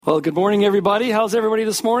Well, good morning, everybody. How's everybody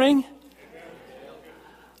this morning?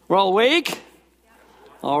 We're all awake?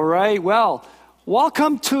 All right. Well,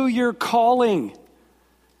 welcome to your calling.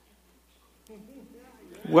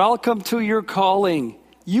 Welcome to your calling.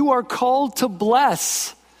 You are called to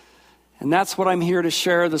bless. And that's what I'm here to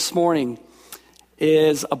share this morning,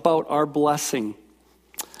 is about our blessing.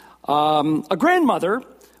 A grandmother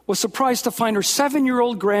was surprised to find her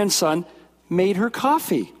 7-year-old grandson made her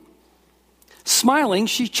coffee. Smiling,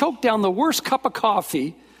 she choked down the worst cup of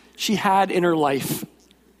coffee she had in her life.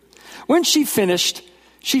 When she finished,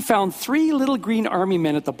 she found 3 little green army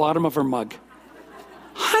men at the bottom of her mug.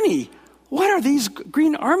 "Honey, what are these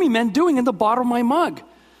green army men doing in the bottom of my mug?"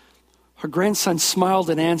 Her grandson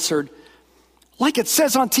smiled and answered, "Like it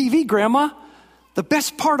says on TV, Grandma, the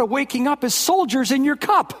best part of waking up is soldiers in your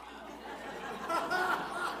cup."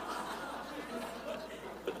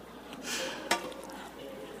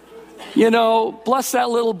 You know, bless that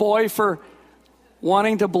little boy for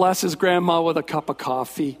wanting to bless his grandma with a cup of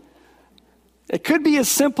coffee. It could be as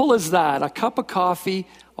simple as that, a cup of coffee,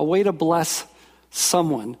 a way to bless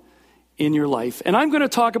someone in your life. And I'm going to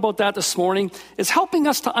talk about that this morning, is helping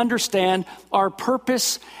us to understand our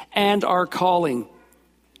purpose and our calling.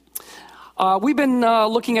 We've been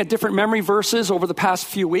looking at different memory verses over the past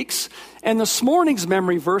few weeks, and this morning's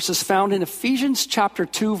memory verse is found in Ephesians chapter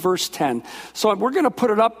 2, verse 10. So we're going to put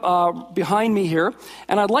it up behind me here,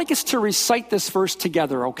 and I'd like us to recite this verse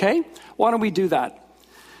together, okay? Why don't we do that?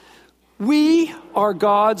 "We are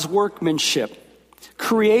God's workmanship,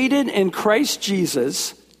 created in Christ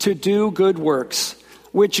Jesus to do good works,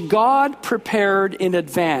 which God prepared in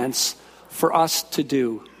advance for us to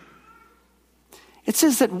do." It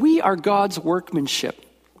says that we are God's workmanship.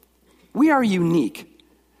 We are unique.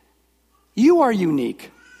 You are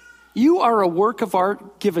unique. You are a work of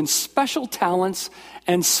art given special talents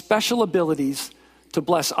and special abilities to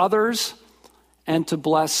bless others and to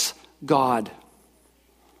bless God.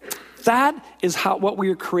 That is what we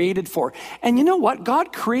are created for. And you know what?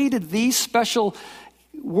 God created these special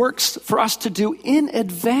works for us to do in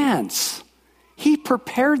advance. He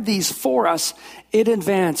prepared these for us in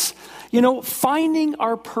advance. You know, finding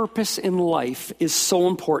our purpose in life is so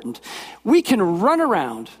important. We can run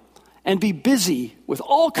around and be busy with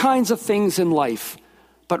all kinds of things in life,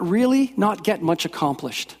 but really not get much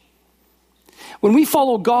accomplished. When we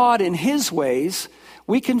follow God in His ways,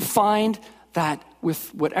 we can find that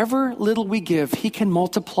with whatever little we give, He can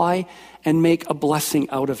multiply and make a blessing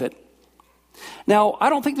out of it. Now, I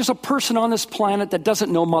don't think there's a person on this planet that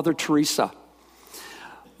doesn't know Mother Teresa.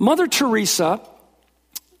 Mother Teresa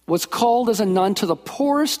was called as a nun to the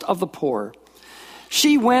poorest of the poor.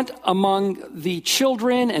 She went among the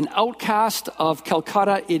children and outcasts of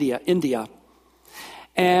Calcutta, India.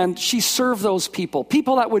 And she served those people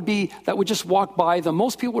that would just walk by them.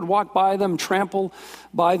 Most people would walk by them, trample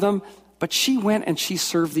by them, but she went and she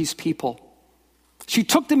served these people. She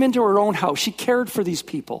took them into her own house. She cared for these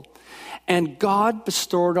people. And God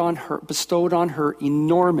bestowed on her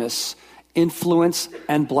enormous influence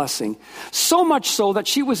and blessing. So much so that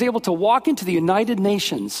she was able to walk into the United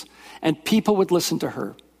Nations and people would listen to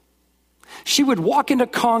her. She would walk into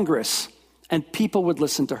Congress and people would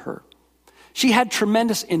listen to her. She had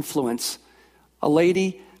tremendous influence. A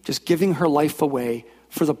lady just giving her life away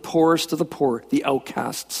for the poorest of the poor, the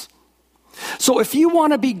outcasts. So if you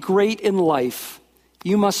want to be great in life,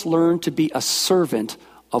 you must learn to be a servant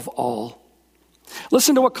of all.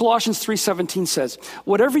 Listen to what Colossians 3:17 says.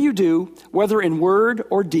 "Whatever you do, whether in word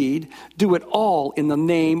or deed, do it all in the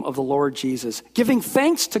name of the Lord Jesus, giving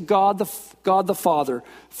thanks to God the Father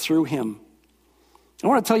through Him." I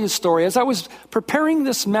want to tell you a story. As I was preparing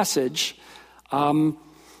this message,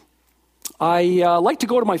 I like to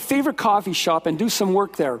go to my favorite coffee shop and do some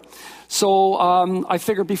work there. So I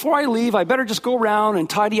figured before I leave, I better just go around and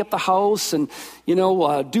tidy up the house and,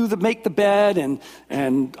 make the bed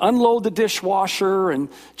and unload the dishwasher and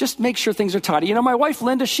just make sure things are tidy. You know, my wife,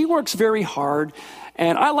 Linda, she works very hard,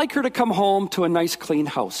 and I like her to come home to a nice, clean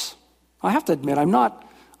house. I have to admit, I'm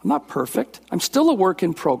not perfect. I'm still a work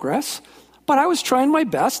in progress, but I was trying my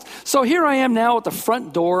best. So here I am now at the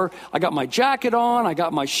front door. I got my jacket on. I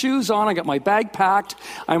got my shoes on. I got my bag packed.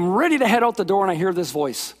 I'm ready to head out the door, and I hear this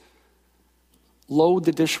voice. "Load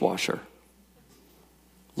the dishwasher."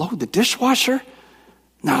 Load the dishwasher?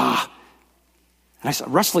 Nah. And a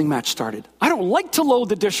wrestling match started. I don't like to load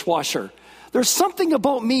the dishwasher. There's something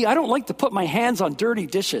about me. I don't like to put my hands on dirty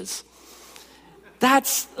dishes.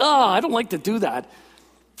 I don't like to do that.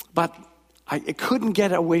 But I couldn't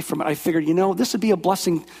get away from it. I figured, this would be a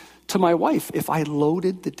blessing to my wife if I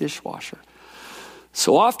loaded the dishwasher.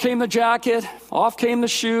 So off came the jacket, off came the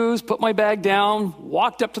shoes, put my bag down,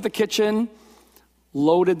 walked up to the kitchen,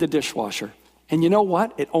 loaded the dishwasher. And you know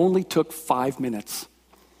what? It only took 5 minutes.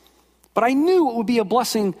 But I knew it would be a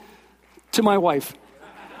blessing to my wife.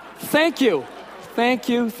 Thank you. Thank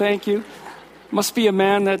you. Thank you. Must be a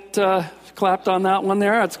man that clapped on that one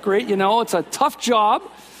there. That's great. You know, it's a tough job.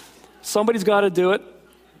 Somebody's got to do it.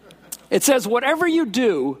 It says, whatever you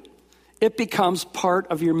do, it becomes part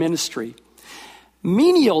of your ministry.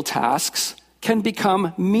 Menial tasks can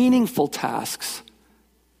become meaningful tasks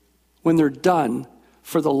when they're done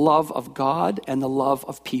for the love of God and the love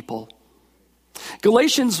of people.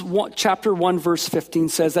 Galatians chapter 1 verse 15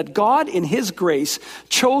 says that God in his grace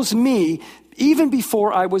chose me even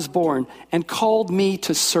before I was born and called me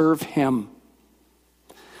to serve him.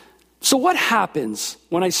 So what happens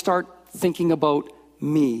when I start thinking about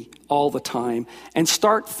me all the time and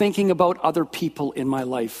start thinking about other people in my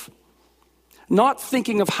life? Not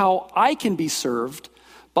thinking of how I can be served,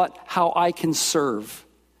 but how I can serve.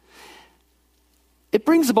 It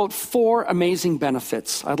brings about 4 amazing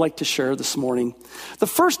benefits I'd like to share this morning. The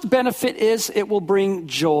first benefit is it will bring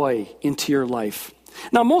joy into your life.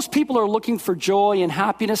 Now, most people are looking for joy and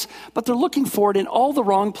happiness, but they're looking for it in all the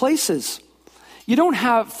wrong places. You don't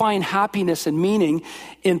find happiness and meaning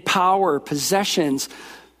in power, possessions,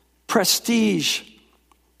 prestige,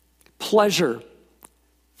 pleasure.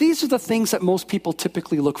 These are the things that most people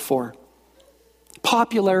typically look for.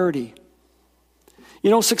 Popularity. You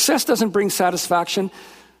know, success doesn't bring satisfaction.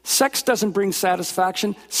 Sex doesn't bring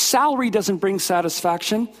satisfaction. Salary doesn't bring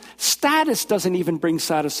satisfaction. Status doesn't even bring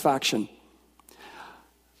satisfaction.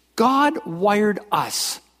 God wired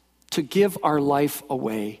us to give our life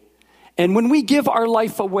away. And when we give our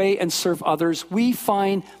life away and serve others, we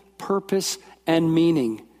find purpose and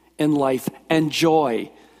meaning in life, and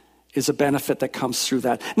joy is a benefit that comes through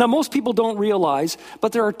that. Now, most people don't realize,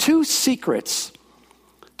 but there are 2 secrets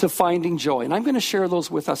to finding joy. And I'm going to share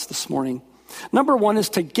those with us this morning. Number 1 is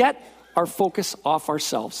to get our focus off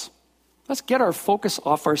ourselves. Let's get our focus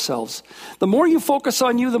off ourselves. The more you focus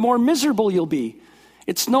on you, the more miserable you'll be.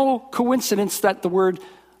 It's no coincidence that the word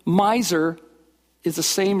miser is the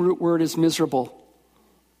same root word as miserable.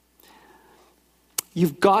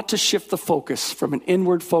 You've got to shift the focus from an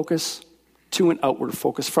inward focus to an outward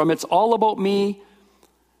focus. From it's all about me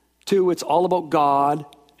to it's all about God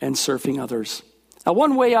and serving others. Now,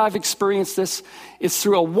 one way I've experienced this is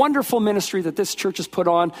through a wonderful ministry that this church has put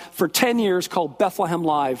on for 10 years called Bethlehem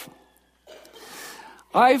Live.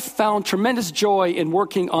 I've found tremendous joy in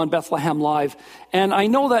working on Bethlehem Live, and I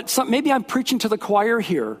know that maybe I'm preaching to the choir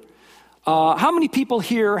here. How many people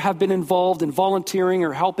here have been involved in volunteering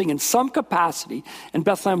or helping in some capacity in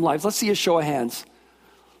Bethlehem Live? Let's see a show of hands.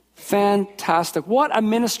 Fantastic. What a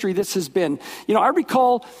ministry this has been. You know, I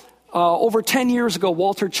recall over 10 years ago,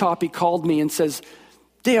 Walter Choppy called me and says,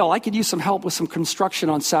 Dale, I could use some help with some construction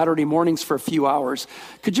on Saturday mornings for a few hours.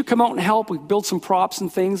 Could you come out and help? We build some props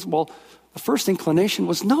and things. Well, the first inclination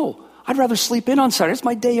was, no, I'd rather sleep in on Saturday. It's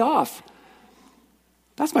my day off.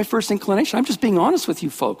 That's my first inclination. I'm just being honest with you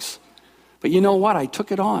folks. But you know what? I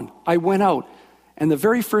took it on. I went out. And the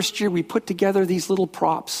very first year, we put together these little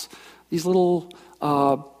props, these little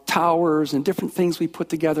towers and different things we put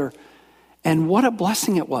together. And what a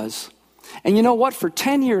blessing it was. And you know what? For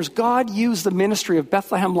 10 years, God used the ministry of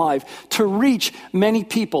Bethlehem Live to reach many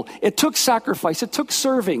people. It took sacrifice. It took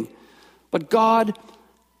serving. But God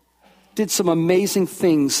did some amazing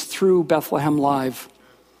things through Bethlehem Live.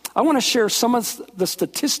 I want to share some of the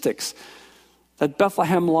statistics that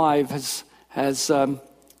Bethlehem Live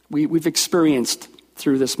we've experienced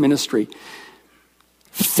through this ministry.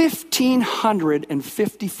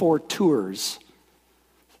 1,554 tours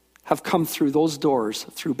have come through those doors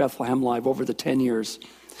through Bethlehem Live over the 10 years.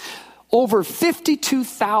 Over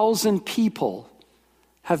 52,000 people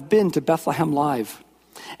have been to Bethlehem Live.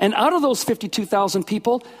 And out of those 52,000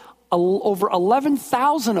 people, over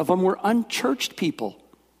 11,000 of them were unchurched people.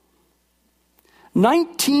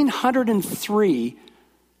 1,903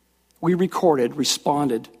 we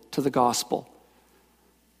responded to the gospel.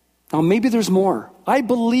 Now maybe there's more. I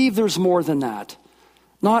believe there's more than that.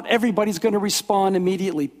 Not everybody's going to respond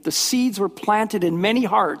immediately. The seeds were planted in many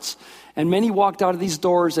hearts, and many walked out of these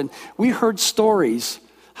doors, and we heard stories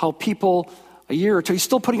how people a year or two, he's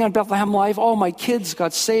still putting on Bethlehem Live, oh, my kids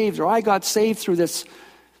got saved, or I got saved through this.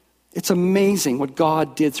 It's amazing what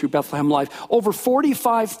God did through Bethlehem Live. Over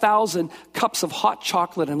 45,000 cups of hot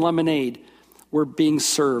chocolate and lemonade were being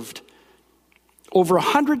served. Over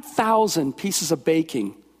 100,000 pieces of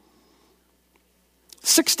baking.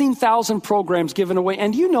 16,000 programs given away.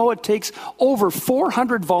 And you know it takes over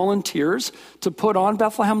 400 volunteers to put on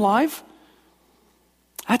Bethlehem Live?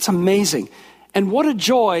 That's amazing. And what a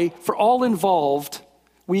joy for all involved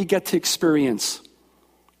we get to experience.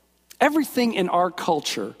 Everything in our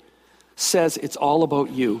culture says it's all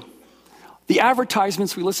about you. The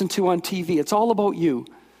advertisements we listen to on TV, it's all about you.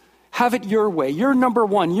 Have it your way. You're number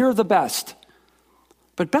one. You're the best.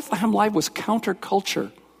 But Bethlehem Live was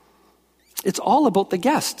counterculture. It's all about the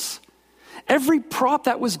guests. Every prop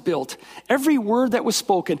that was built, every word that was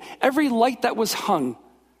spoken, every light that was hung,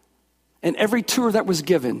 and every tour that was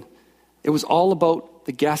given, it was all about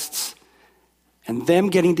the guests and them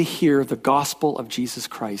getting to hear the gospel of Jesus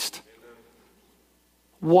Christ.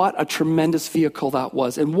 What a tremendous vehicle that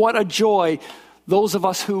was. And what a joy those of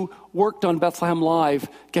us who worked on Bethlehem Live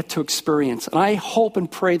get to experience. And I hope and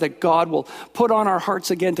pray that God will put on our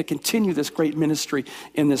hearts again to continue this great ministry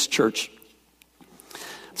in this church.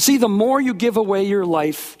 See, the more you give away your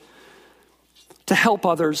life to help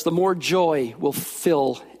others, the more joy will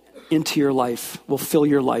fill into your life, will fill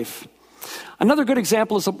your life. Another good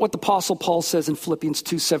example is what the Apostle Paul says in Philippians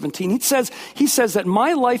 2:17. He says that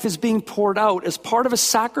my life is being poured out as part of a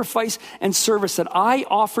sacrifice and service that I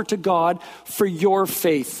offer to God for your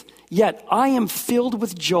faith. Yet I am filled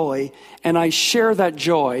with joy, and I share that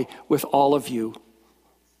joy with all of you.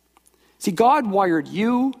 See, God wired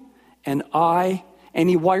you and I, and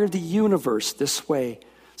he wired the universe this way.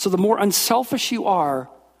 So the more unselfish you are,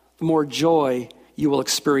 the more joy you will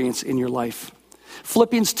experience in your life.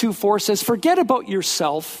 Philippians 2:4 says, forget about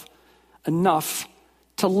yourself enough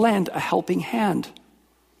to lend a helping hand.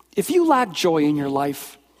 If you lack joy in your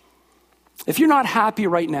life, if you're not happy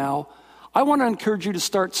right now, I want to encourage you to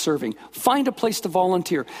start serving. Find a place to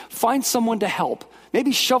volunteer. Find someone to help.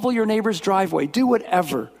 Maybe shovel your neighbor's driveway. Do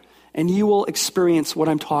whatever, and you will experience what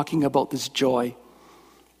I'm talking about, this joy.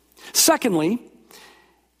 Secondly,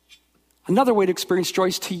 another way to experience joy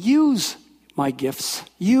is to use my gifts,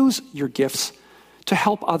 use your gifts to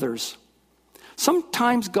help others.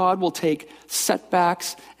 Sometimes God will take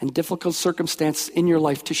setbacks and difficult circumstances in your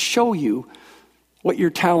life to show you what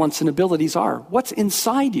your talents and abilities are, what's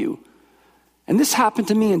inside you. And this happened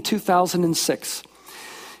to me in 2006.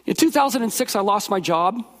 In 2006, I lost my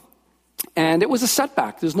job, and it was a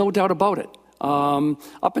setback. There's no doubt about it.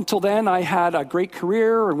 Up until then, I had a great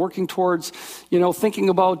career and working towards, thinking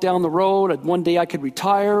about down the road, one day I could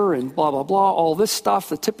retire and blah, blah, blah, all this stuff,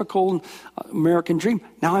 the typical American dream.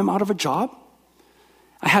 Now I'm out of a job.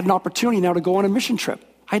 I had an opportunity now to go on a mission trip.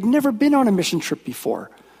 I'd never been on a mission trip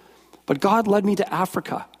before, but God led me to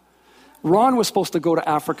Africa. Ron was supposed to go to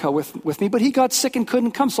Africa with me, but he got sick and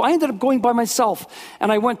couldn't come. So I ended up going by myself,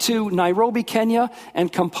 and I went to Nairobi, Kenya,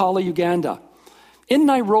 and Kampala, Uganda. In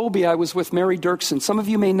Nairobi, I was with Mary Dirksen. Some of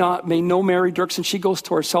you may know Mary Dirksen. She goes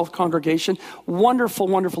to our South congregation. Wonderful,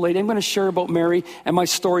 wonderful lady. I'm going to share about Mary and my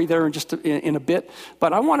story there in a bit.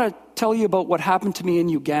 But I want to tell you about what happened to me in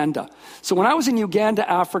Uganda. So when I was in Uganda,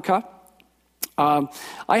 Africa,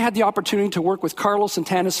 I had the opportunity to work with Carlos and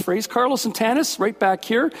Tanis Fraze. Carlos and Tanis, right back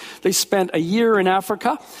here, they spent a year in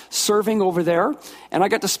Africa serving over there, and I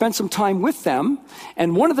got to spend some time with them.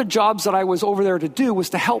 And one of the jobs that I was over there to do was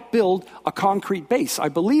to help build a concrete base. I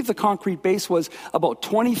believe the concrete base was about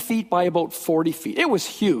 20 feet by about 40 feet. It was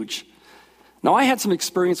huge. Now, I had some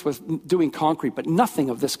experience with doing concrete, but nothing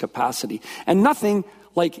of this capacity, and nothing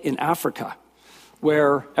like in Africa,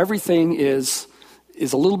 where everything is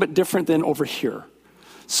a little bit different than over here.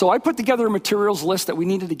 So I put together a materials list that we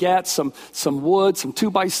needed to get, some wood, some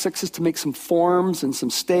 2x6s to make some forms and some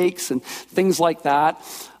stakes and things like that.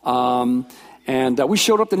 And we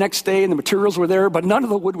showed up the next day and the materials were there, but none of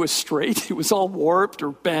the wood was straight. It was all warped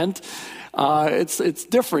or bent. It's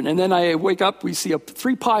different. And then I wake up, we see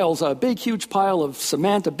three piles, a big, huge pile of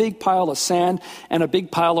cement, a big pile of sand, and a big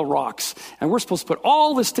pile of rocks. And we're supposed to put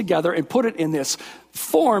all this together and put it in this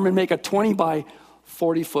form and make a 20 by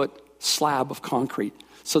 40-foot slab of concrete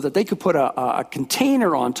so that they could put a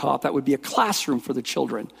container on top that would be a classroom for the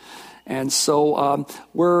children. And so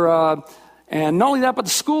and not only that, but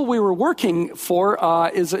the school we were working for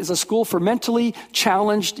is a school for mentally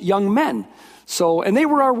challenged young men. So, and they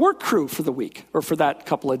were our work crew for the week, or for that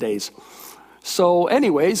couple of days. So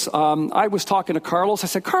anyways, I was talking to Carlos. I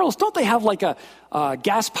said, Carlos, don't they have like a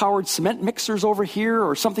gas-powered cement mixers over here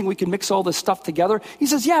or something we can mix all this stuff together? He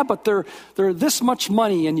says, yeah, but they're this much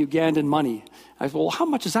money in Ugandan money. I said, well, how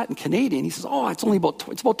much is that in Canadian? He says, it's about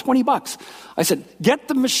 $20. I said, get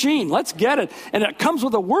the machine. Let's get it. And it comes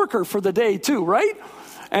with a worker for the day too, right?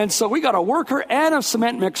 And so we got a worker and a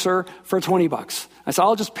cement mixer for $20. I said,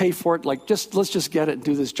 I'll just pay for it. Let's just get it and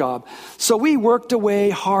do this job. So we worked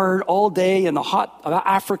away hard all day in the hot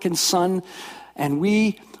African sun. And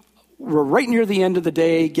we were right near the end of the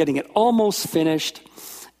day, getting it almost finished.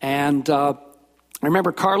 And I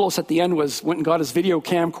remember Carlos at the end went and got his video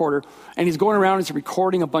camcorder, and he's going around, he's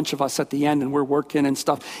recording a bunch of us at the end, and we're working and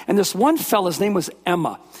stuff. And this one fella, his name was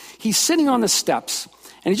Emma. He's sitting on the steps,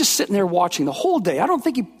 and he's just sitting there watching the whole day. I don't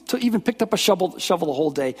think he even picked up a shovel the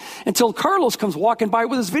whole day until Carlos comes walking by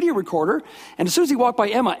with his video recorder. And as soon as he walked by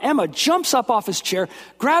Emma jumps up off his chair,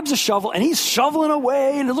 grabs a shovel, and he's shoveling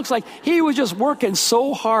away. And it looks like he was just working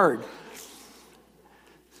so hard.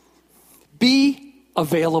 Be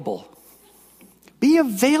available. Be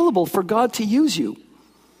available for God to use you.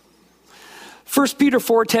 1 Peter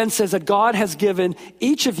 4:10 says that God has given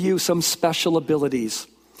each of you some special abilities.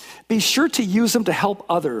 Be sure to use them to help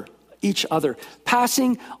each other,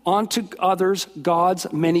 passing on to others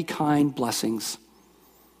God's many kind blessings.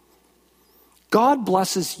 God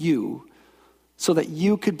blesses you so that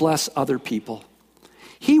you could bless other people.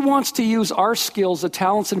 He wants to use our skills, the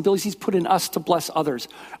talents and abilities he's put in us to bless others.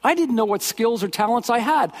 I didn't know what skills or talents I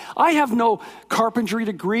had. I have no carpentry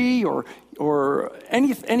degree or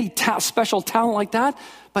any special talent like that.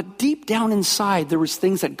 But deep down inside, there was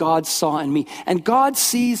things that God saw in me. And God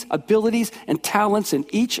sees abilities and talents in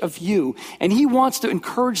each of you. And he wants to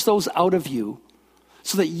encourage those out of you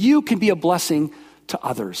so that you can be a blessing to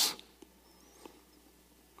others.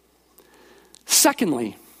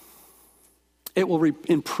 Secondly, it will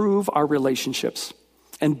improve our relationships.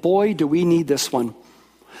 And boy, do we need this one.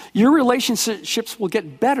 Your relationships will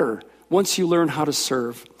get better once you learn how to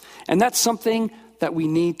serve. And that's something that we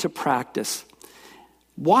need to practice.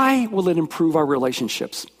 Why will it improve our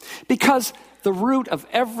relationships? Because the root of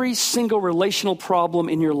every single relational problem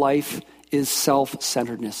in your life is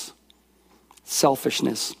self-centeredness,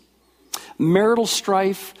 selfishness, marital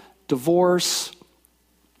strife, divorce.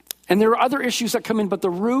 And there are other issues that come in, but the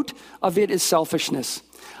root of it is selfishness.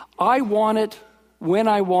 I want it when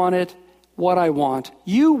I want it, what I want.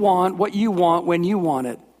 You want what you want when you want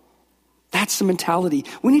it. That's the mentality.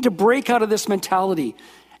 We need to break out of this mentality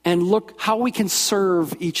and look how we can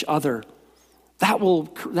serve each other. That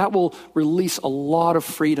will release a lot of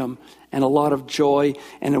freedom and a lot of joy,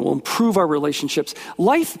 and it will improve our relationships.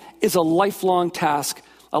 Life is a lifelong task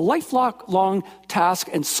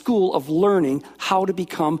and school of learning how to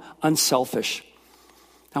become unselfish.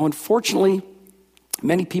 Now, unfortunately,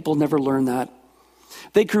 many people never learn that.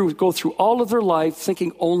 They go through all of their life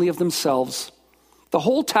thinking only of themselves. The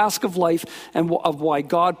whole task of life and of why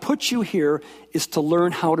God put you here is to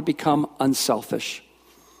learn how to become unselfish.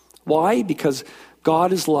 Why? Because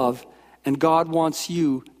God is love, and God wants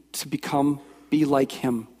you to be like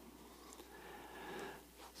him.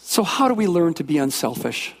 So how do we learn to be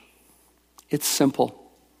unselfish? It's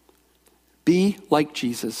simple. Be like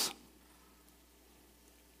Jesus.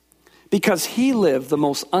 Because he lived the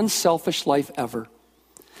most unselfish life ever.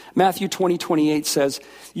 Matthew 20:28 says,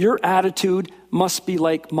 your attitude must be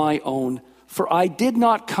like my own, for I did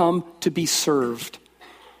not come to be served,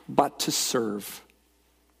 but to serve.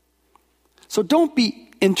 So don't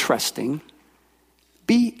be interesting,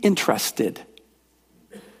 be interested.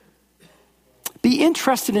 Be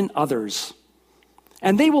interested in others,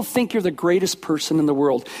 and they will think you're the greatest person in the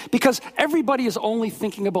world, because everybody is only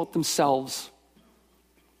thinking about themselves.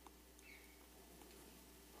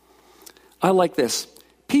 I like this.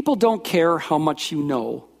 People don't care how much you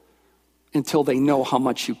know until they know how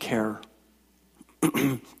much you care.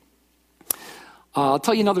 I'll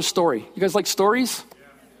tell you another story. You guys like stories?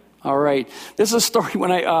 All right. This is a story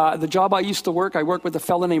when the job I used to work, I worked with a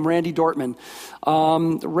fellow named Randy Dortman.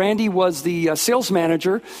 Randy was the sales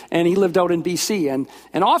manager, and he lived out in BC.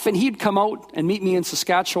 And often he'd come out and meet me in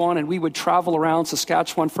Saskatchewan, and we would travel around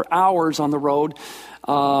Saskatchewan for hours on the road,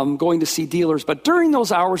 going to see dealers. But during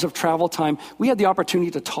those hours of travel time, we had the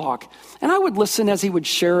opportunity to talk. And I would listen as he would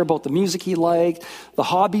share about the music he liked, the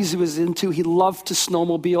hobbies he was into. He loved to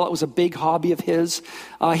snowmobile. It was a big hobby of his.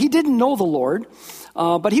 He didn't know the Lord.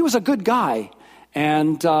 But he was a good guy,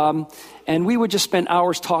 and we would just spend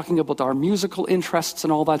hours talking about our musical interests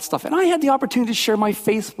and all that stuff. And I had the opportunity to share my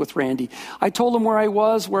faith with Randy. I told him where I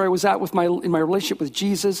was at in my relationship with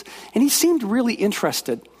Jesus, and he seemed really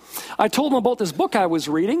interested. I told him about this book I was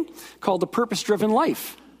reading called The Purpose-Driven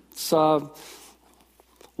Life. It's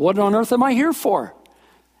what on earth am I here for?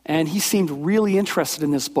 And he seemed really interested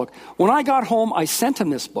in this book. When I got home, I sent him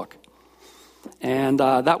this book. And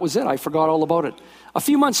that was it. I forgot all about it. A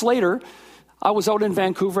few months later, I was out in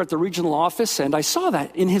Vancouver at the regional office, and I saw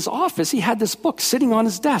that in his office, he had this book sitting on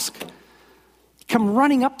his desk. He came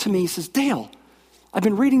running up to me. He says, Dale, I've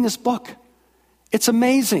been reading this book. It's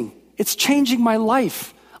amazing. It's changing my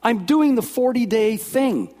life. I'm doing the 40-day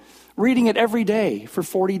thing, reading it every day for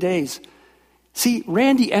 40 days. See,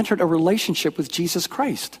 Randy entered a relationship with Jesus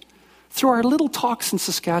Christ through our little talks in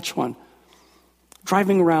Saskatchewan.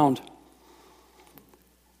 driving around. It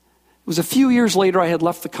was a few years later I had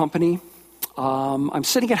left the company. I'm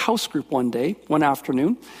sitting at house group one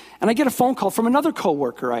afternoon, and I get a phone call from another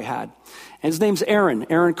coworker I had. And his name's Aaron.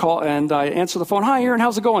 Aaron called, and I answer the phone. Hi, Aaron,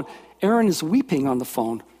 how's it going? Aaron is weeping on the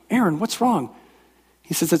phone. Aaron, what's wrong?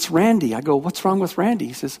 He says, it's Randy. I go, what's wrong with Randy?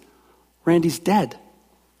 He says, Randy's dead.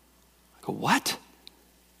 I go, what?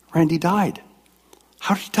 Randy died.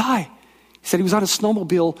 How did he die? He said he was on a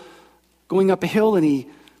snowmobile going up a hill, and he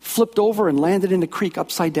flipped over and landed in a creek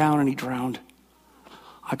upside down, and he drowned.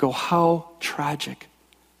 I go, how tragic.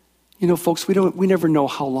 You know, folks, we never know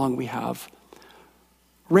how long we have.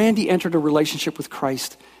 Randy entered a relationship with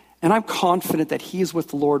Christ, and I'm confident that he is with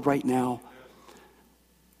the Lord right now.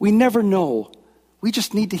 We never know. We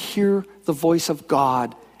just need to hear the voice of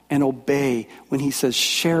God and obey when he says,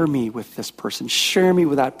 share me with this person, share me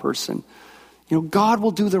with that person. You know, God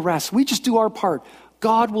will do the rest. We just do our part.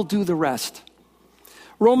 God will do the rest.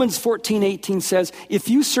 Romans 14:18 says, if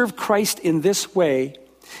you serve Christ in this way,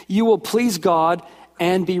 you will please God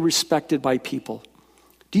and be respected by people.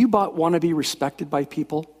 Do you want to be respected by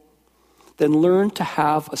people? Then learn to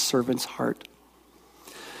have a servant's heart.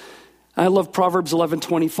 I love Proverbs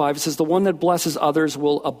 11:25. It says, the one that blesses others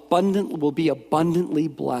will be abundantly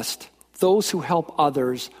blessed. Those who help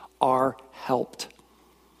others are helped.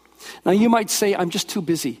 Now you might say, I'm just too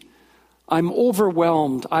busy. I'm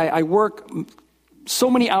overwhelmed. I work so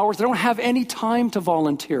many hours. I don't have any time to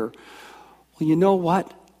volunteer. Well, you know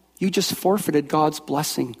what? You just forfeited God's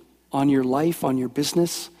blessing on your life, on your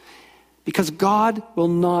business, because God will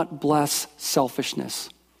not bless selfishness.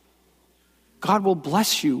 God will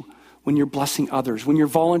bless you when you're blessing others, when you're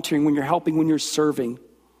volunteering, when you're helping, when you're serving.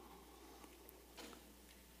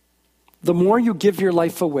 The more you give your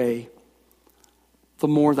life away, the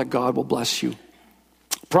more that God will bless you.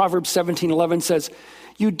 Proverbs 17:11 says,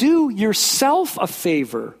 you do yourself a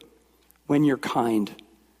favor when you're kind.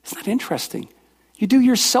 Isn't that interesting? You do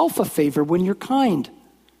yourself a favor when you're kind.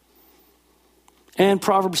 And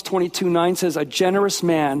Proverbs 22:9 says, a generous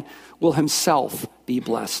man will himself be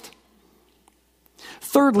blessed.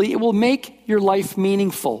 Thirdly, it will make your life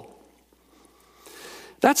meaningful.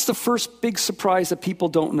 That's the first big surprise that people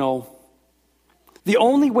don't know. The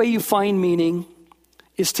only way you find meaning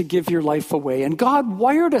is to give your life away. And God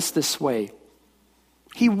wired us this way.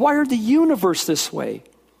 He wired the universe this way.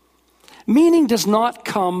 Meaning does not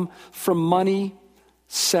come from money,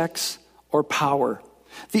 sex, or power.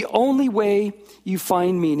 The only way you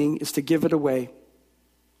find meaning is to give it away.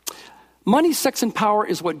 Money, sex, and power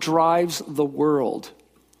is what drives the world.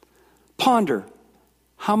 Ponder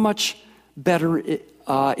how much better it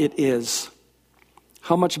is.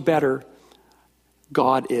 How much better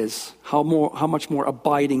God is. How much more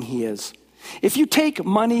abiding he is. If you take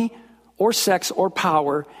money or sex or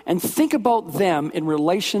power and think about them in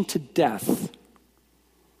relation to death,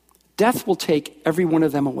 death will take every one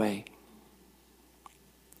of them away.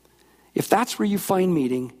 If that's where you find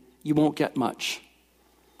meaning, you won't get much.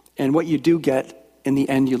 And what you do get, in the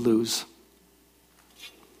end, you lose.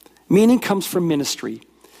 Meaning comes from ministry.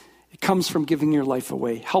 It comes from giving your life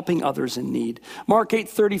away, helping others in need. Mark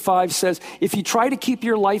 8:35 says, if you try to keep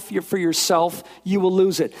your life for yourself, you will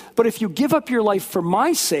lose it. But if you give up your life for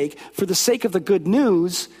my sake, for the sake of the good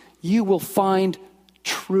news, you will find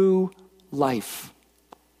true life.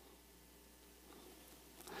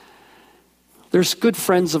 There's good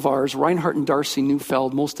friends of ours, Reinhardt and Darcy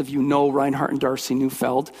Neufeld. Most of you know Reinhardt and Darcy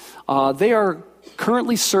Neufeld. They are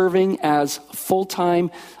currently serving as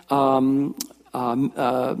full-time in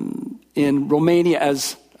Romania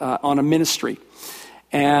as on a ministry.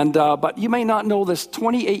 But you may not know this.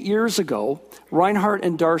 28 years ago, Reinhardt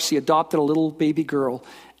and Darcy adopted a little baby girl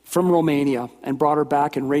from Romania and brought her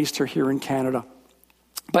back and raised her here in Canada.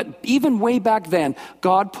 But even way back then,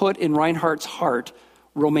 God put in Reinhardt's heart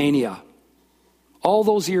Romania. All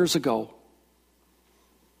those years ago.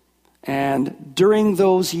 And during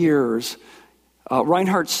those years,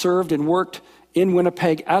 Reinhardt served and worked in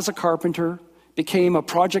Winnipeg as a carpenter, became a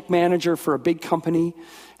project manager for a big company,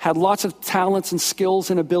 had lots of talents and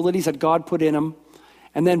skills and abilities that God put in him,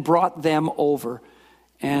 and then brought them over.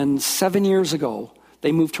 And 7 years ago,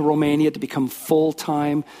 they moved to Romania to become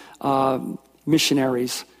full-time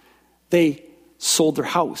missionaries. They sold their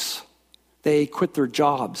house. They quit their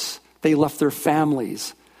jobs. They left their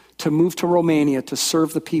families to move to Romania to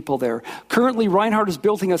serve the people there. Currently, Reinhardt is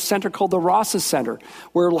building a center called the Rosses Center,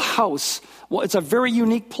 where it'll house, well, it's a very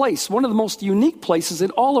unique place, one of the most unique places in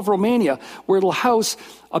all of Romania, where it'll house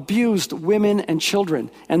abused women and children.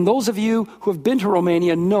 And those of you who have been to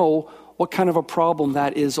Romania know what kind of a problem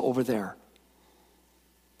that is over there.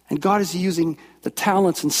 And God is using the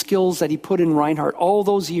talents and skills that he put in Reinhard all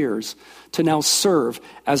those years to now serve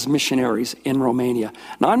as missionaries in Romania.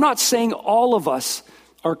 Now, I'm not saying all of us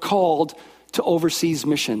are called to overseas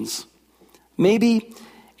missions. Maybe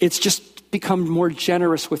it's just become more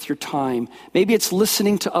generous with your time. Maybe it's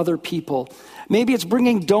listening to other people. Maybe it's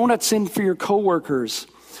bringing donuts in for your coworkers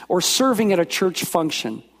or serving at a church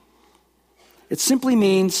function. It simply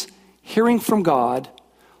means hearing from God.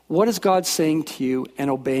 What is God saying to you and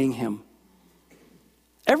obeying him?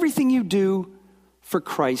 Everything you do for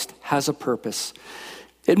Christ has a purpose.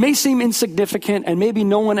 It may seem insignificant and maybe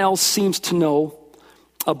no one else seems to know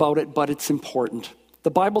about it, but it's important.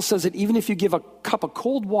 The Bible says that even if you give a cup of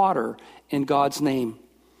cold water in God's name,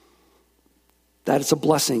 that it's a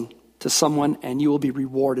blessing to someone and you will be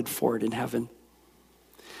rewarded for it in heaven.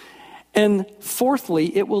 And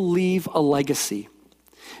fourthly, it will leave a legacy.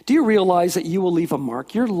 Do you realize that you will leave a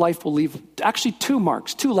mark? Your life will leave actually two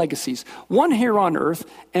marks, two legacies. One here on earth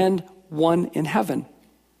and one in heaven.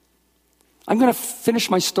 I'm going to finish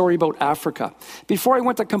my story about Africa. Before I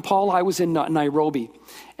went to Kampala, I was in Nairobi.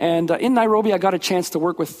 And in Nairobi, I got a chance to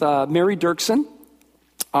work with Mary Dirksen.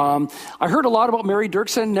 I heard a lot about Mary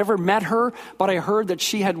Dirksen, never met her, but I heard that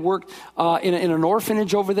she had worked in an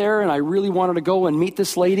orphanage over there, and I really wanted to go and meet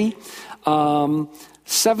this lady.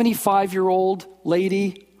 75-year-old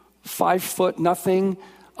lady, 5 foot nothing.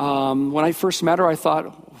 When I first met her, I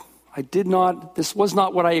thought, this was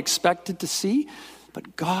not what I expected to see,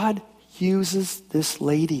 but God uses this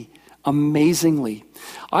lady amazingly.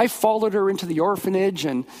 I followed her into the orphanage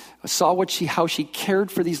and saw how she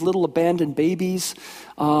cared for these little abandoned babies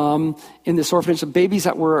in this orphanage. The babies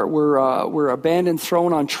that were abandoned,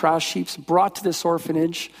 thrown on trash heaps, brought to this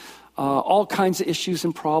orphanage. All kinds of issues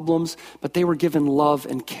and problems, but they were given love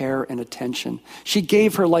and care and attention. She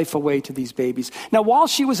gave her life away to these babies. Now, while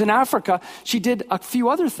she was in Africa, she did a few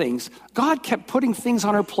other things. God kept putting things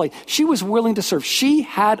on her plate. She was willing to serve. She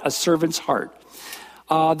had a servant's heart.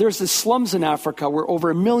 There's the slums in Africa where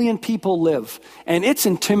over 1 million people live, and it's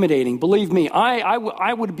intimidating. Believe me,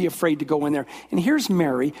 I would be afraid to go in there. And here's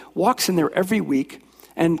Mary, walks in there every week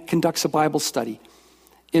and conducts a Bible study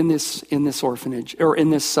in this orphanage, or in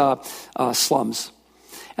this slums.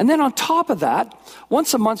 And then on top of that,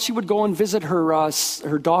 once a month she would go and visit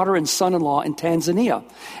her daughter and son-in-law in Tanzania.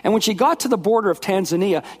 And when she got to the border of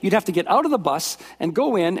Tanzania, you'd have to get out of the bus and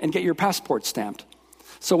go in and get your passport stamped.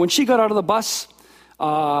 So when she got out of the bus, these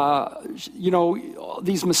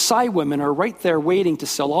Maasai women are right there waiting to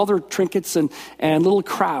sell all their trinkets and little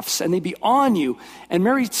crafts, and they'd be on you. And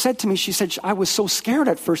Mary said to me, she said, I was so scared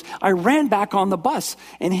at first, I ran back on the bus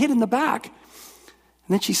and hid in the back. And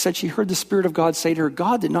then she said she heard the Spirit of God say to her,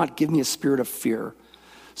 God did not give me a spirit of fear.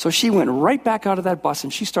 So she went right back out of that bus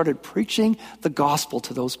and she started preaching the gospel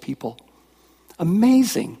to those people.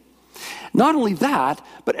 Amazing. Not only that,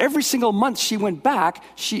 but every single month she went back,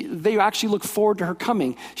 they actually looked forward to her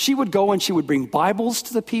coming. She would go and she would bring Bibles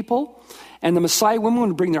to the people, and the Maasai women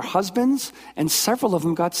would bring their husbands, and several of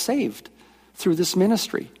them got saved through this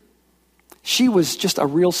ministry. She was just a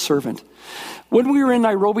real servant. When we were in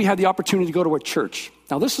Nairobi, we had the opportunity to go to a church.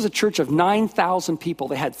 Now, this was a church of 9,000 people.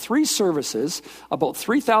 They had 3 services, about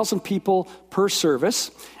 3,000 people per service,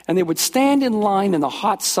 and they would stand in line in the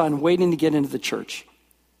hot sun waiting to get into the church.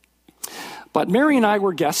 But Mary and I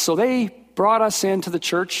were guests, so they brought us into the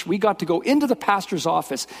church. We got to go into the pastor's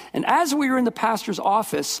office. And as we were in the pastor's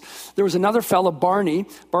office, there was another fellow, Barney.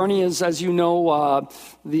 Barney is, as you know,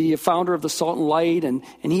 the founder of the Salt and Light, and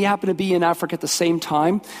he happened to be in Africa at the same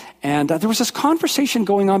time. And there was this conversation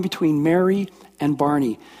going on between Mary and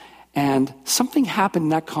Barney. And something happened in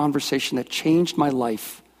that conversation that changed my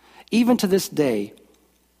life, even to this day.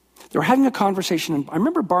 They were having a conversation, and I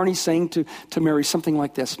remember Barney saying to Mary something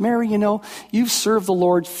like this, Mary, you've served the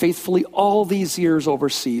Lord faithfully all these years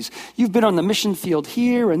overseas. You've been on the mission field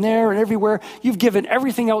here and there and everywhere. You've given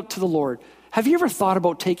everything out to the Lord. Have you ever thought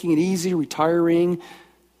about taking it easy, retiring?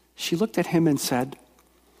 She looked at him and said,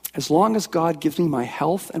 as long as God gives me my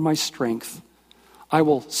health and my strength, I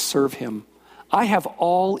will serve him. I have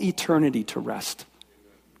all eternity to rest.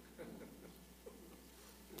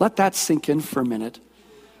 Let that sink in for a minute.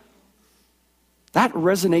 That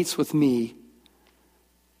resonates with me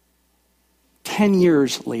 10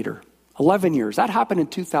 years later, 11 years. That happened in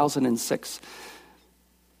 2006.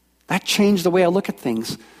 That changed the way I look at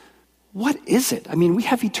things. What is it? We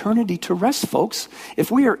have eternity to rest, folks.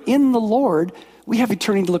 If we are in the Lord, we have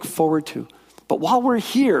eternity to look forward to. But while we're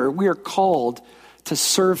here, we are called to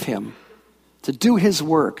serve him, to do his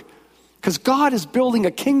work. Because God is building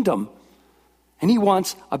a kingdom, and he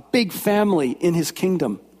wants a big family in his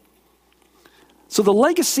kingdom. So the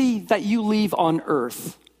legacy that you leave on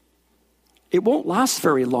earth it won't last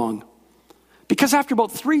very long. Because after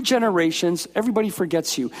about 3 generations, everybody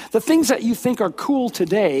forgets you. The things that you think are cool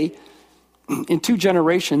today, in 2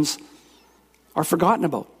 generations, are forgotten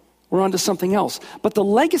about. We're on to something else. But the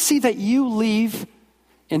legacy that you leave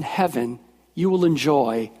in heaven, you will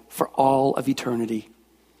enjoy for all of eternity.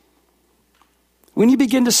 When you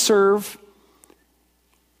begin to serve,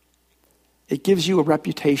 it gives you a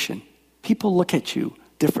reputation. People look at you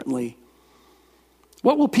differently.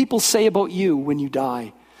 What will people say about you when you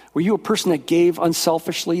die? Were you a person that gave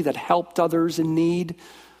unselfishly, that helped others in need?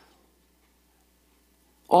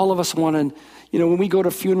 All of us want to, when we go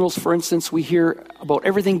to funerals, for instance, we hear about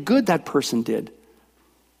everything good that person did.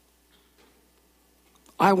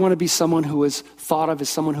 I want to be someone who is thought of as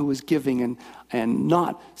someone who is giving and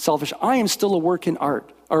not selfish. I am still a work in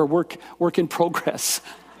art, or work in progress.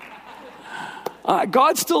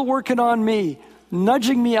 God's still working on me,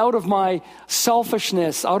 nudging me out of my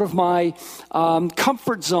selfishness, out of my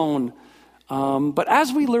comfort zone. But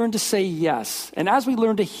as we learn to say yes, and as we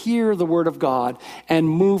learn to hear the word of God and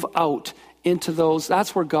move out into those,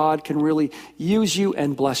 that's where God can really use you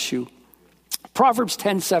and bless you. Proverbs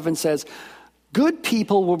 10:7 says, good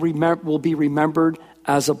people will be remembered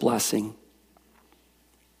as a blessing.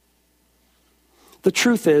 The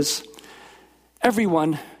truth is,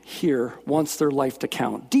 everyone here wants their life to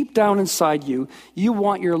count. Deep down inside you, you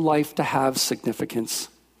want your life to have significance.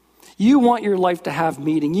 You want your life to have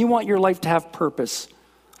meaning. You want your life to have purpose.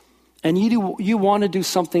 And you want to do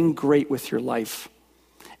something great with your life.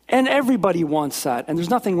 And everybody wants that. And there's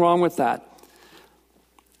nothing wrong with that.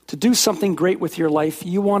 To do something great with your life,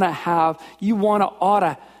 you ought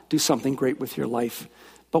to do something great with your life.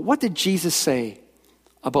 But what did Jesus say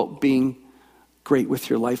about being great with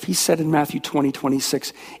your life? He said in Matthew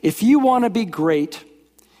 20:26, if you want to be great,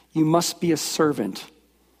 you must be a servant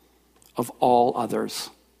of all others.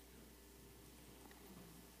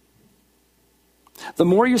 The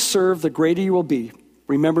more you serve, the greater you will be.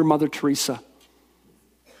 Remember Mother Teresa.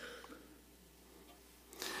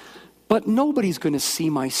 But nobody's going to see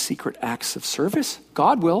my secret acts of service.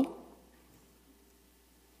 God will.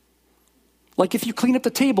 Like if you clean up the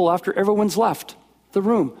table after everyone's left the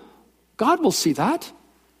room, God will see that.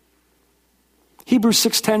 Hebrews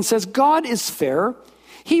 6:10 says, God is fair.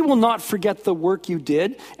 He will not forget the work you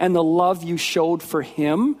did and the love you showed for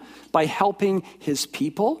him by helping his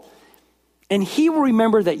people. And he will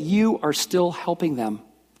remember that you are still helping them.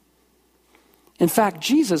 In fact,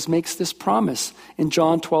 Jesus makes this promise in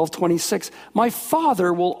John 12:26. My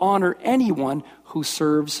Father will honor anyone who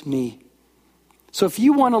serves me. So if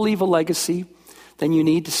you want to leave a legacy, then you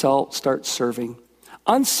need to start serving.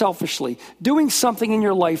 Unselfishly, doing something in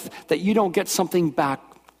your life that you don't get something back.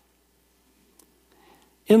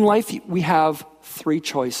 In life, we have 3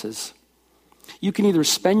 choices. You can either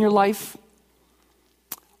spend your life,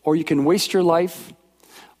 or you can waste your life,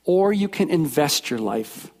 or you can invest your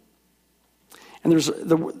life. And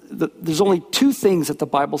there's only 2 things that the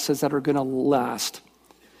Bible says that are going to last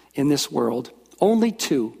in this world. Only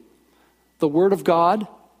 2. The Word of God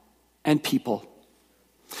and people.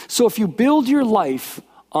 So if you build your life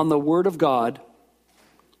on the Word of God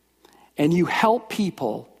and you help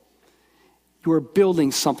people, you are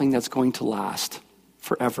building something that's going to last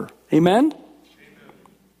forever. Amen?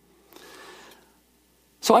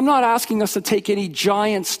 So I'm not asking us to take any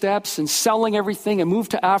giant steps and selling everything and move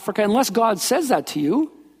to Africa unless God says that to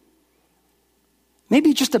you.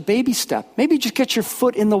 Maybe just a baby step. Maybe just get your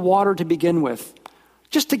foot in the water to begin with,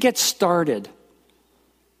 just to get started.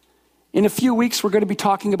 In a few weeks, we're going to be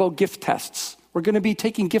talking about gift tests. We're going to be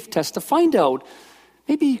taking gift tests to find out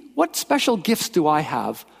maybe what special gifts do I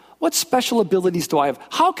have? What special abilities do I have?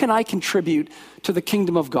 How can I contribute to the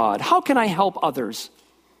kingdom of God? How can I help others?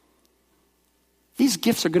 These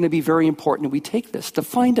gifts are going to be very important, and we take this to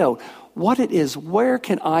find out what it is. Where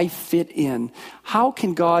can I fit in? How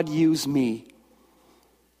can God use me?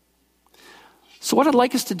 So what I'd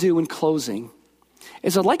like us to do in closing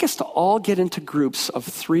is I'd like us to all get into groups of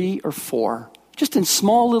 3 or 4, just in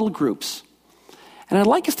small little groups. And I'd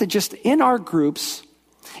like us to just, in our groups,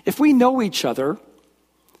 if we know each other,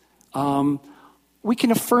 we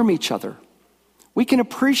can affirm each other. We can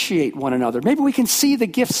appreciate one another. Maybe we can see the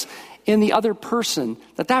gifts in the other person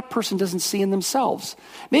that person doesn't see in themselves.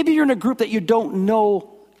 Maybe you're in a group that you don't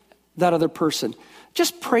know that other person.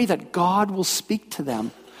 Just pray that God will speak to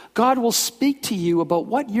them. God will speak to you about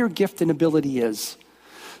what your gift and ability is.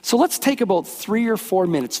 So let's take about 3 or 4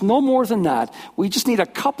 minutes, no more than that. We just need a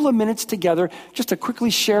couple of minutes together just to quickly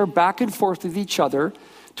share back and forth with each other,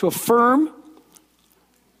 to affirm,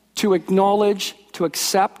 to acknowledge, to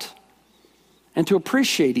accept, and to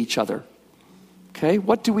appreciate each other. Okay,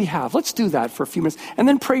 what do we have? Let's do that for a few minutes. And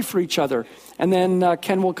then pray for each other. And then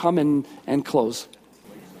Ken will come and close.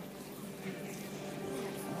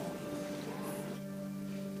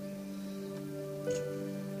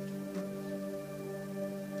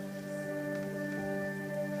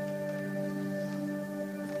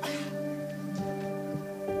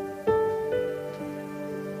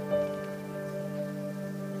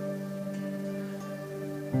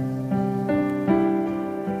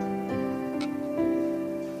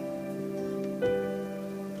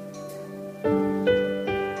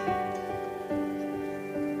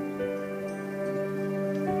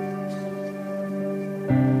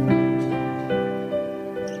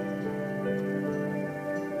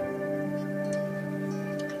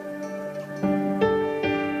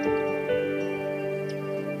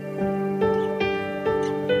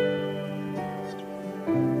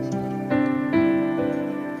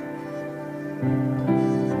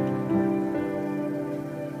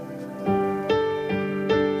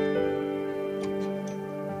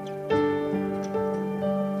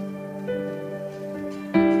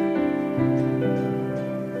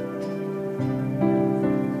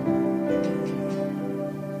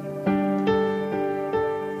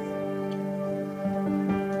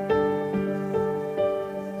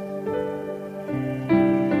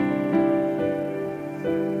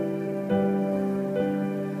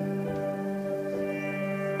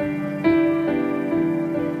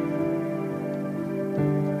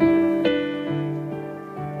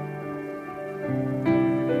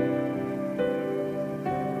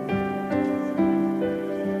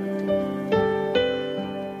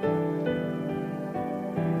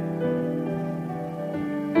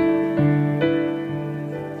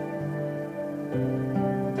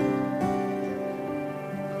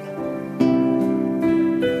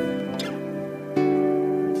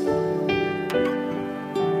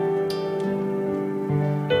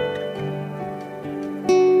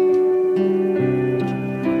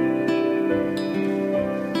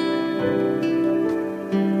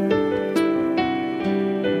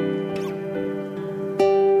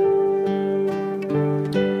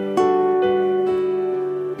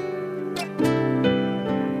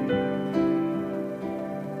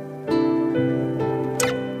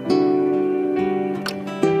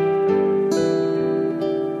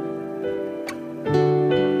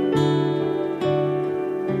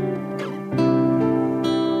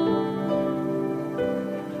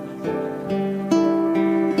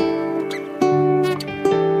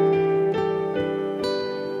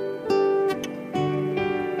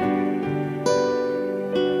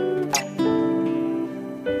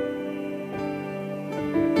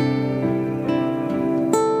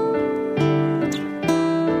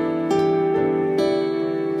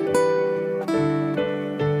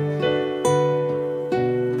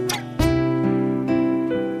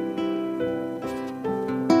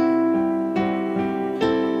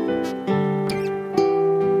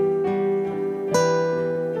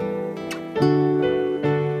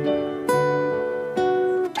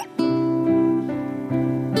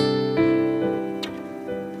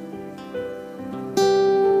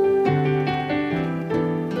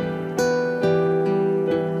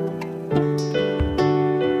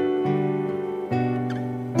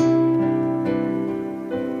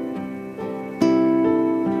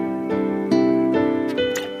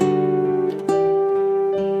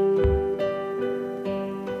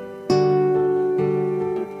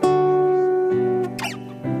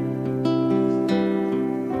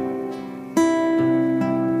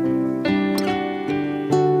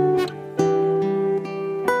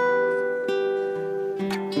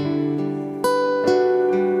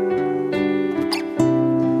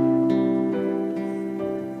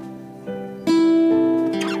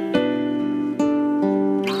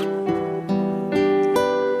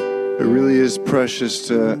 Precious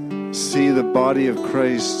to see the body of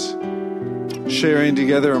Christ sharing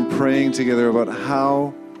together and praying together about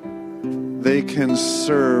how they can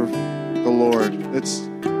serve the Lord. It's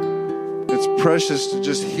precious to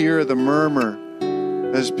just hear the murmur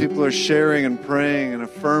as people are sharing and praying and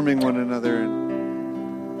affirming one another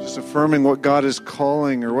and just affirming what God is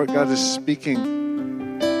calling or what God is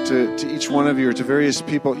speaking to each one of you or to various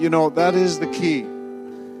people. You know, that is the key.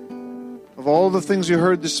 Of all the things you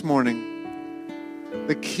heard this morning,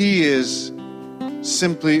 the key is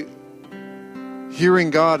simply hearing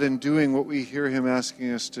God and doing what we hear Him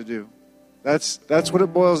asking us to do. That's what it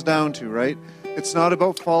boils down to, right? It's not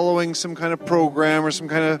about following some kind of program or some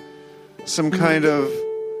kind of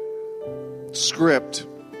script.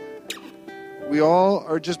 We all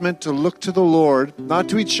are just meant to look to the Lord, not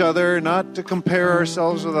to each other, not to compare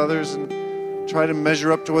ourselves with others and try to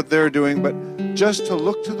measure up to what they're doing, but just to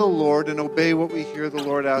look to the Lord and obey what we hear the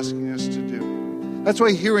Lord asking us to do. That's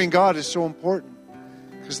why hearing God is so important,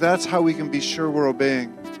 because that's how we can be sure we're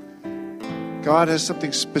obeying. God has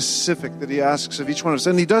something specific that he asks of each one of us.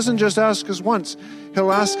 And he doesn't just ask us once.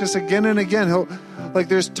 He'll ask us again and again.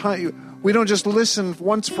 There's time. We don't just listen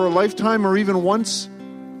once for a lifetime or even once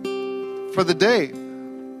for the day.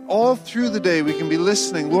 All through the day we can be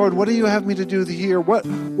listening. Lord, what do you have me to do here? What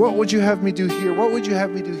would you have me do here? What would you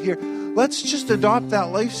have me do here? Let's just adopt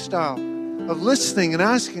that lifestyle of listening and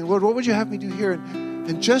asking, Lord, what would you have me do here?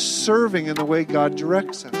 And just serving in the way God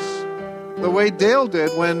directs us. The way Dale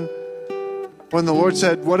did when the Lord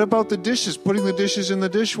said, what about the dishes? Putting the dishes in the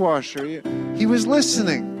dishwasher. He was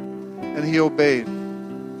listening and he obeyed.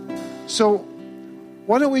 So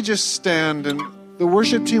why don't we just stand, and the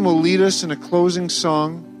worship team will lead us in a closing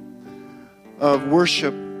song of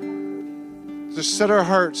worship to set our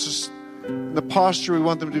hearts in the posture we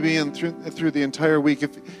want them to be in through the entire week.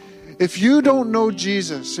 If you don't know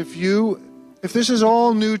Jesus, if this is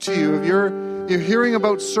all new to you, if you're hearing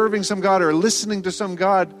about serving some God or listening to some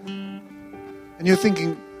God, and you're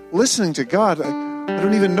thinking, listening to God, I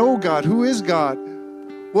don't even know God. Who is God?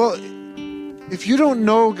 Well, if you don't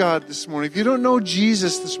know God this morning, if you don't know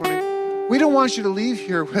Jesus this morning, we don't want you to leave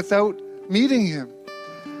here without meeting him.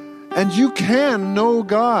 And you can know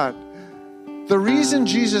God. The reason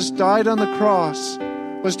Jesus died on the cross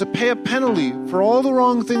was to pay a penalty for all the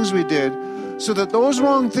wrong things we did, so that those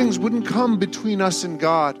wrong things wouldn't come between us and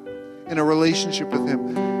God in a relationship with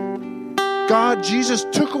him. Jesus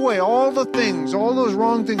took away all the things, all those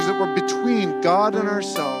wrong things that were between God and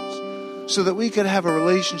ourselves, so that we could have a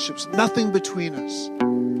relationship, nothing between us.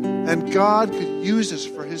 And God could use us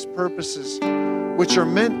for his purposes, which are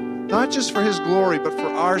meant not just for his glory, but for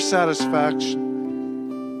our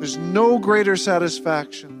satisfaction. There's no greater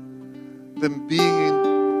satisfaction than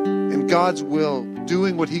being in God's will,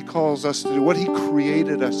 doing what he calls us to do, what he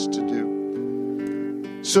created us to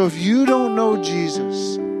do. So if you don't know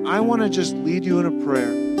Jesus, I want to just lead you in a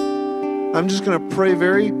prayer. I'm just going to pray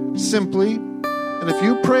very simply. And if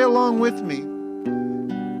you pray along with me,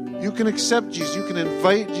 you can accept Jesus. You can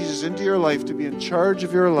invite Jesus into your life to be in charge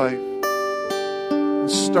of your life and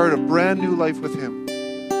start a brand new life with him.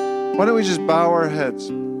 Why don't we just bow our heads?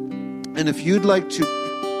 And if you'd like to,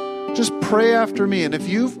 just pray after me. And if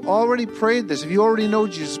you've already prayed this, if you already know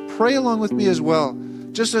Jesus, pray along with me as well,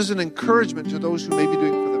 just as an encouragement to those who may be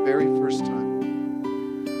doing it for the very first time.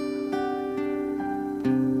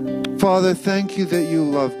 Father, thank you that you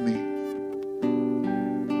love me.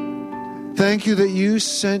 Thank you that you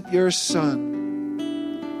sent your Son.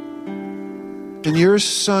 And your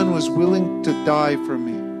Son was willing to die for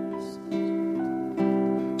me,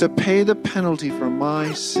 to pay the penalty for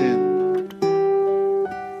my sin.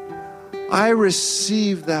 I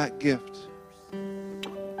receive that gift.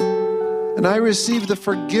 And I receive the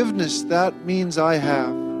forgiveness that means I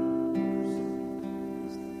have.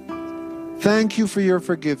 Thank you for your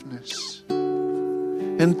forgiveness.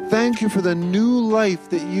 And thank you for the new life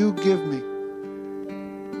that you give me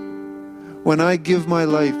when I give my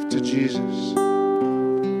life to Jesus.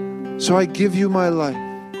 So I give you my life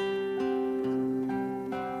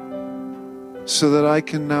so that I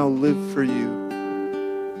can now live for you.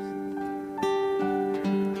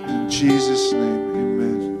 In Jesus' name,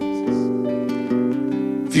 amen.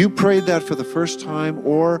 If you prayed that for the first time,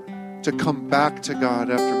 or to come back to God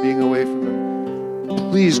after being away from him,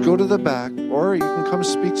 please go to the back, or you can come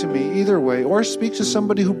speak to me, either way, or speak to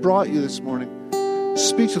somebody who brought you this morning.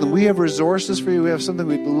 Speak to them. We have resources for you. We have something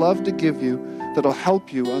we'd love to give you that'll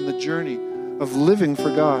help you on the journey of living for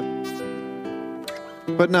God.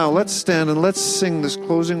 But now let's stand and let's sing this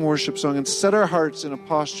closing worship song and set our hearts in a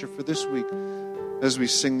posture for this week as we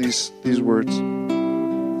sing these words.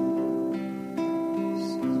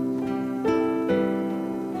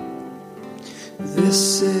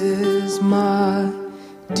 This is my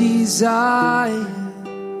desire,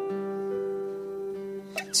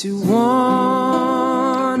 to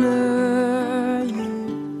honor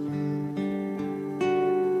you,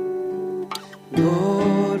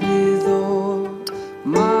 Lord, with all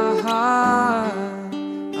my heart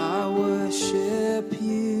I worship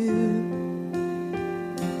you.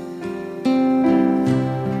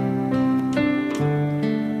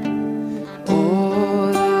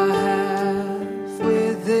 All I have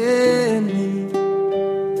within me,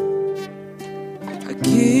 I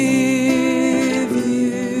give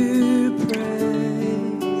you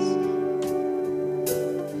praise.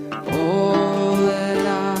 All that I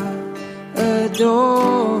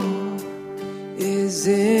adore is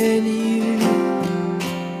in you.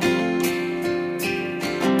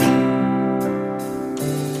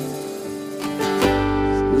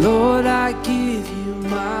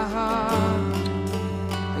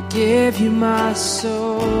 give you my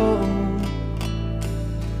soul.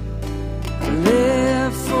 I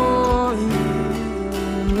live for you,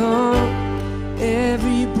 Lord.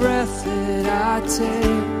 Every breath that I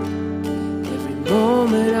take, every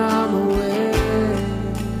moment I'm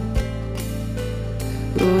awake,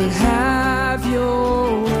 Lord, have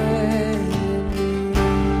your way in me.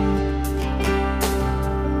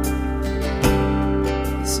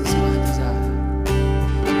 This is my desire.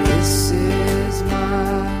 This is my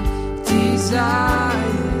desire.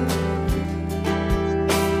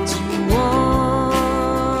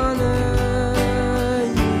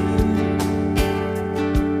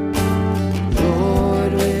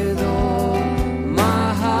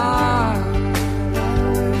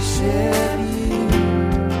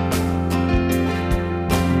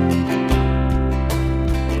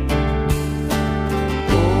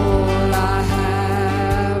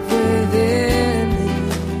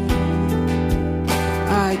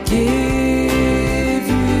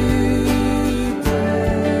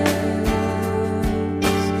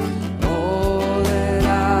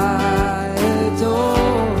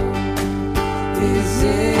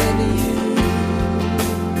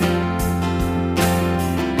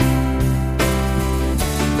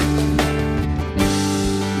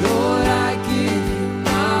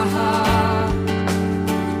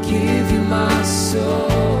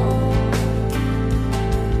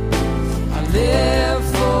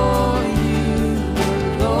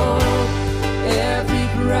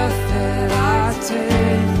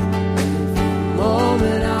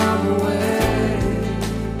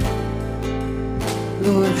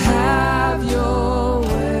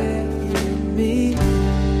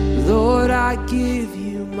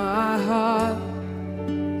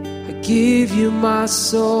 Give you my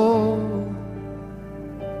soul.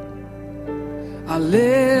 I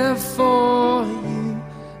live for you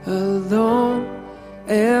alone.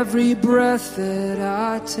 Every breath that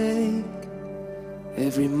I take,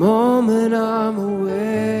 every moment I'm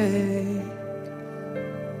awake,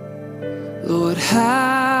 Lord,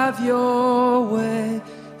 have your way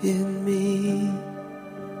in me.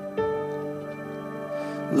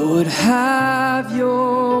 Lord, have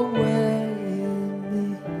your way.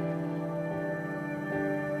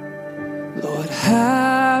 Lord,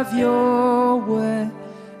 have your way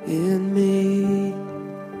in me.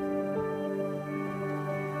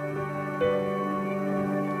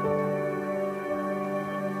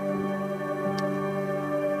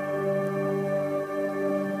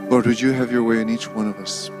 Lord, would you have your way in each one of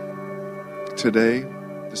us today,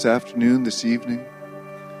 this afternoon, this evening,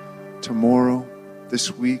 tomorrow, this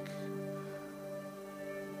week.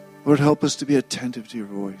 Lord, help us to be attentive to your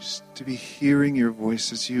voice, to be hearing your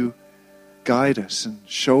voice as you guide us and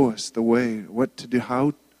show us the way, what to do,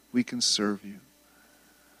 how we can serve you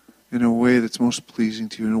in a way that's most pleasing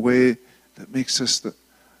to you, in a way that makes us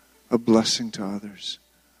a blessing to others.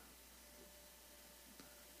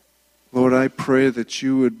 Lord, I pray that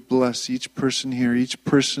you would bless each person here, each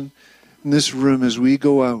person in this room as we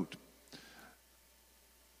go out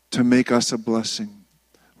to make us a blessing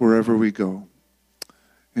wherever we go.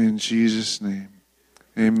 In Jesus' name,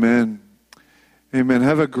 amen. Amen.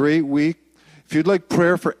 Have a great week. If you'd like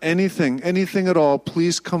prayer for anything at all,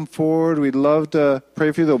 please come forward. We'd love to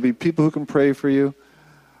pray for you. There'll be people who can pray for you.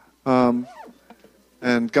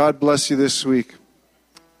 And God bless you this week.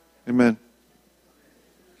 Amen.